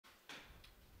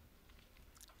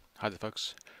Hi there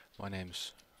folks, my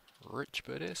name's Rich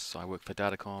Burdes. I work for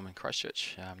Datacom in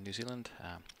Christchurch, New Zealand,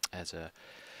 as a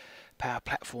Power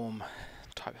Platform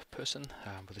type of person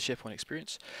with a Sharepoint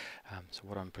experience. So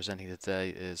what I'm presenting today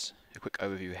is a quick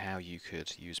overview of how you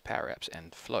could use PowerApps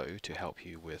and Flow to help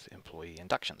you with employee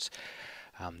inductions.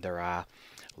 There are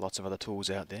lots of other tools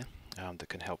out there that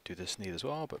can help do this need as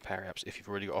well, but PowerApps, if you've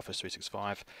already got Office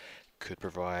 365, could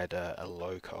provide a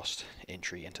low-cost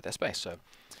entry into that space. So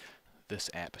this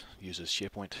app uses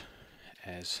SharePoint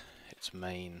as its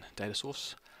main data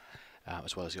source,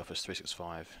 as well as the Office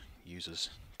 365 users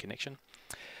connection.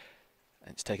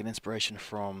 And it's taken inspiration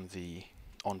from the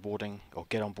Onboarding or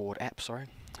Get On Board app,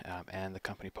 and the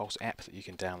Company Pulse app that you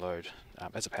can download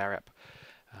as a Power App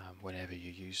whenever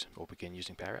you use or begin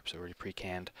using Power Apps. So already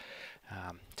pre-canned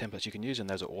templates you can use, and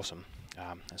those are awesome.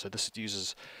 And so this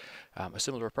uses a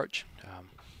similar approach,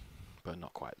 but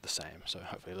not quite the same, so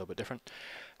hopefully a little bit different.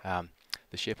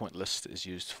 The Sharepoint list is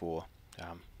used for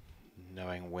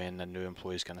knowing when a new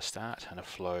employee is going to start, and a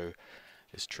flow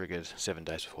is triggered 7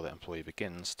 days before that employee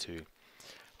begins to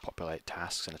populate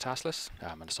tasks in a task list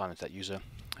and assign them to that user,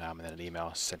 and then an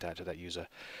email is sent out to that user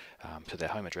to their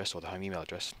home address or the home email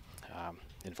address,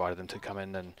 invited them to come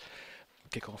in and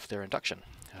kick off their induction.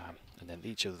 And then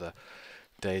each of the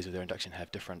days of their induction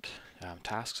have different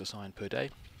tasks assigned per day.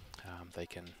 They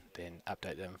can then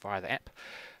update them via the app,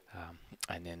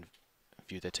 and then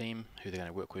view their team, who they're going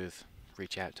to work with,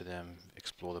 reach out to them,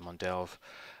 explore them on Delve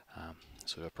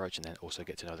sort of approach, and then also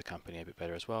get to know the company a bit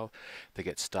better as well. They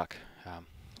get stuck,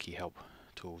 key help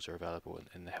tools are available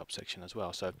in the help section as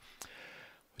well. So what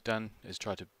we've done is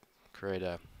try to create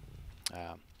a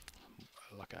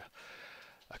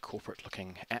corporate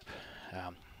looking app.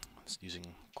 It's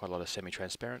using quite a lot of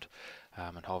semi-transparent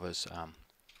and hovers,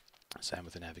 same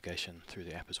with the navigation through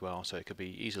the app as well, so it could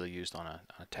be easily used on a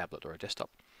tablet or a desktop.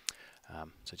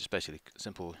 So just basically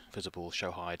simple, visible,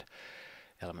 show hide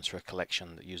elements for a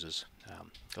collection that uses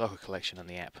a local collection in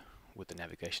the app with the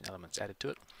navigation elements added to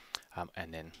it,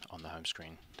 and then on the home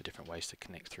screen the different ways to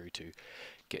connect through to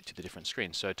get to the different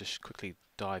screens. So to quickly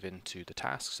dive into the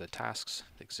tasks, so tasks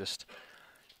exist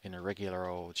in a regular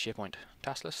old SharePoint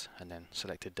task list, and then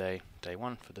selected day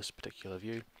 1 for this particular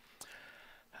view,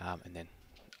 and then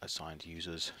assigned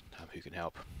users who can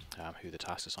help, who the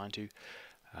task is assigned to,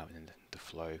 and then the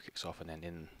flow kicks off. And then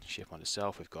in SharePoint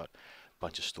itself we've got a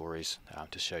bunch of stories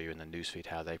to show you in the newsfeed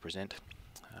how they present,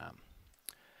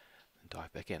 and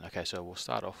dive back in. Okay, so we'll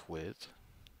start off with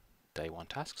day 1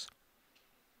 tasks.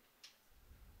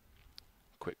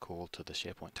 Quick call to the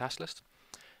SharePoint task list,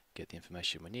 get the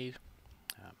information we need,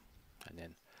 and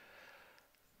then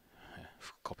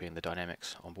copying the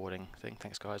dynamics onboarding thing,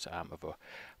 thanks guys, of a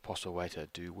possible way to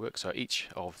do work. So each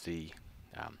of the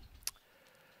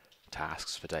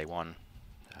tasks for day 1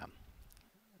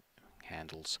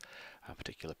 handles a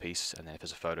particular piece, and then if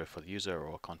there's a photo for the user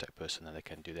or a contact person, then they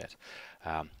can do that.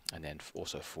 And then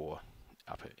also for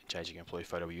changing employee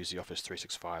photo, we use the Office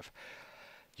 365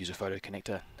 user photo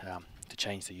connector to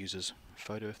change the user's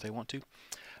photo if they want to.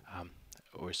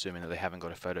 We're assuming that they haven't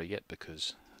got a photo yet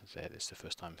because it's the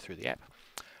first time through the app.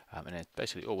 And then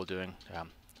basically all we're doing,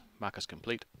 mark as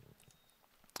complete.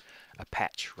 A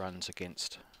patch runs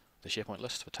against the SharePoint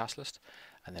list for task list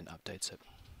and then updates it.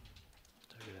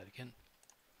 So do that again.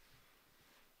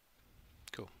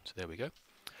 Cool, so there we go.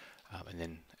 And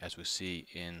then as we see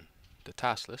in the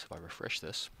task list, if I refresh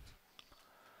this,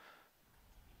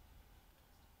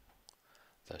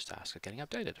 those tasks are getting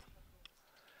updated.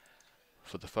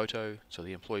 For the photo, so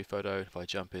the employee photo, if I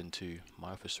jump into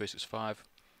my Office 365,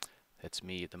 that's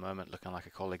me at the moment looking like a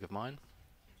colleague of mine.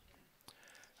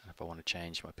 And if I want to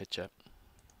change my picture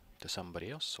to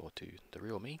somebody else or to the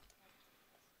real me,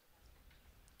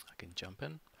 I can jump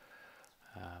in,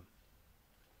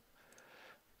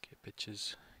 get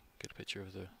pictures, get a picture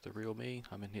of the real me.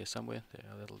 I'm in here somewhere, there,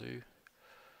 that'll do.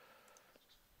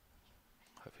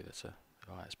 Hopefully that's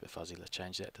alright, it's a bit fuzzy, let's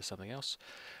change that to something else.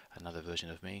 Another version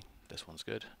of me, this one's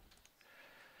good.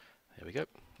 There we go,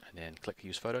 and then click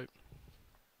use photo.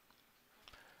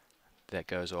 That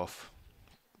goes off,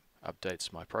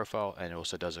 updates my profile, and it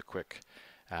also does a quick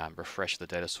refresh the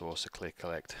data source, a clear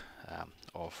collect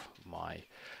of my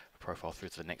profile through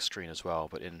to the next screen as well.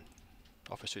 But in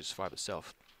Office 365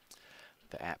 itself,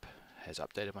 the app has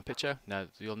updated my picture. Now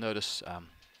you'll notice on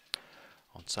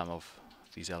some of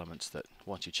these elements that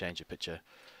once you change your picture,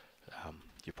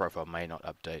 your profile may not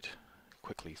update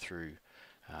quickly through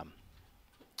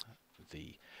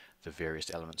the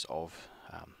various elements of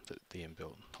the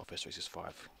inbuilt Office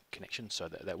 365 connection. So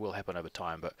that will happen over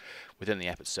time, but within the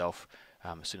app itself,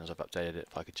 as soon as I've updated it,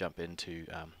 if I could jump into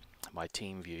my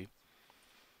team view,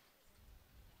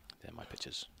 then my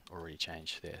picture's already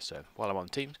changed there. So while I'm on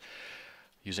Teams,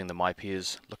 using the My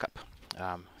Peers lookup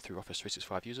through Office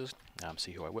 365 users,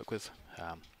 see who I work with,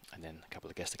 and then a couple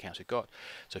of guest accounts we've got.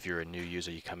 So if you're a new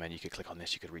user, you come in, you could click on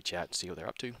this, you could reach out and see what they're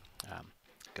up to,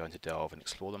 go into Delve and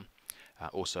explore them.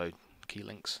 Also key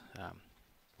links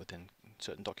within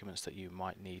certain documents that you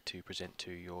might need to present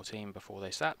to your team before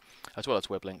they start, as well as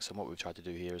web links. And what we've tried to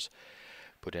do here is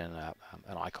put in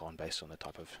an icon based on the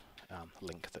type of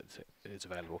link that is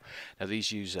available. Now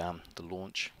these use the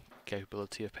launch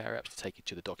capability of PowerApps to take you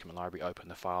to the document library, open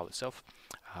the file itself.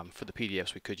 For the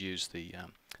PDFs, we could use the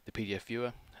PDF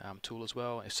viewer tool as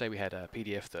well. If say we had a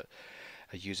PDF that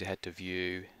a user had to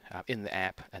view in the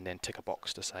app and then tick a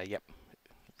box to say, yep,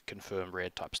 confirm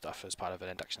read type stuff as part of an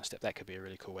induction step, that could be a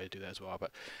really cool way to do that as well.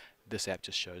 But this app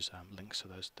just shows links to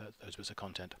those bits of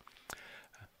content.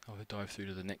 I'll dive through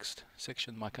to the next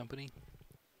section, My Company.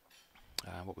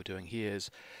 What we're doing here is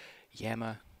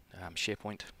Yammer,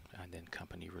 SharePoint, and then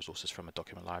company resources from a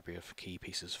document library of key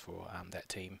pieces for that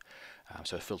team.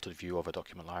 So a filtered view of a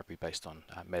document library based on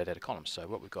metadata columns. So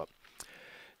what we've got,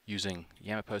 using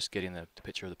Yammer post, getting the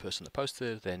picture of the person that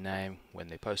posted, their name, when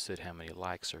they posted, how many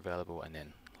likes are available, and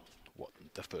then what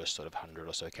the first sort of 100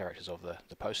 or so characters of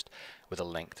the post, with a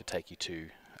link to take you to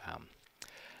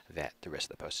the rest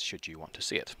of the post should you want to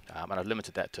see it. And I've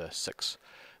limited that to 6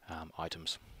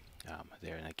 items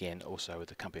there, and again also with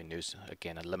the company news,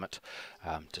 again a limit,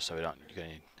 just so you're going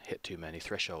to hit too many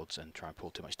thresholds and try and pull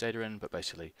too much data in, but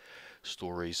basically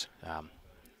stories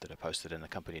that are posted in the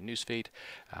company newsfeed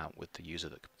with the user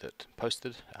that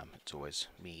posted. It's always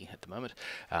me at the moment.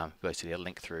 Basically a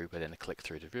link through, but then a click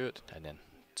through to view it, and then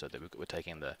so that we're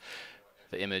taking the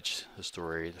image, the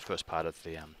story, the first part of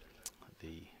the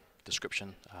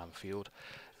description field,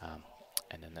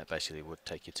 and then that basically would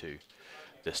take you to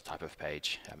this type of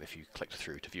page if you clicked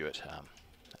through to view it.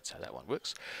 That's how that one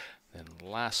works. Then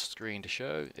last screen to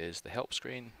show is the help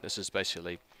screen. This is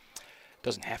basically,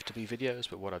 doesn't have to be videos,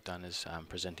 but what I've done is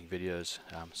presenting videos,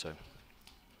 so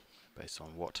based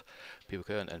on what people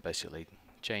can, and basically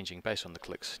changing based on the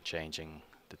clicks, changing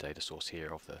the data source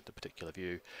here of the particular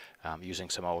view, using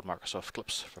some old Microsoft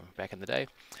clips from back in the day,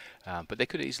 but they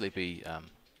could easily be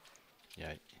you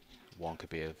know, one could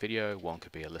be a video, one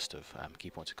could be a list of key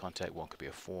points of contact, one could be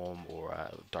a form or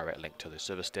a direct link to the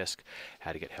service desk,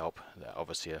 how to get help.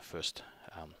 Obviously a first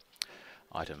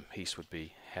item piece would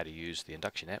be how to use the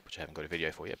Induction app, which I haven't got a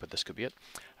video for yet, but this could be it.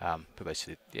 But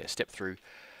basically, yeah, step through,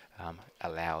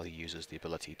 allow the users the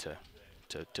ability to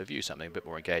view something a bit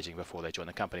more engaging before they join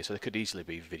the company. So there could easily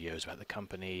be videos about the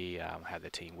company, how their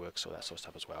team works, all that sort of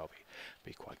stuff as well.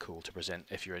 Be quite cool to present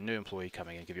if you're a new employee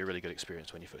coming in, give you a really good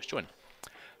experience when you first join.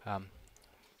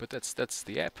 But that's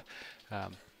the app.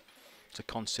 It's a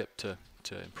concept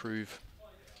to improve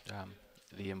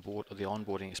the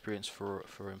onboarding experience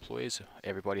for employees.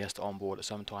 Everybody has to onboard at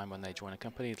some time when they join a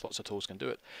company. Lots of tools can do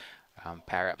it.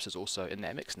 PowerApps is also in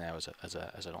that mix now as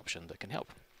an option that can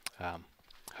help.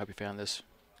 Hope you found this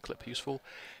clip useful.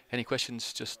 Any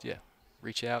questions, just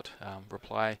reach out,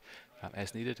 reply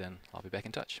as needed, and I'll be back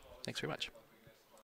in touch. Thanks very much.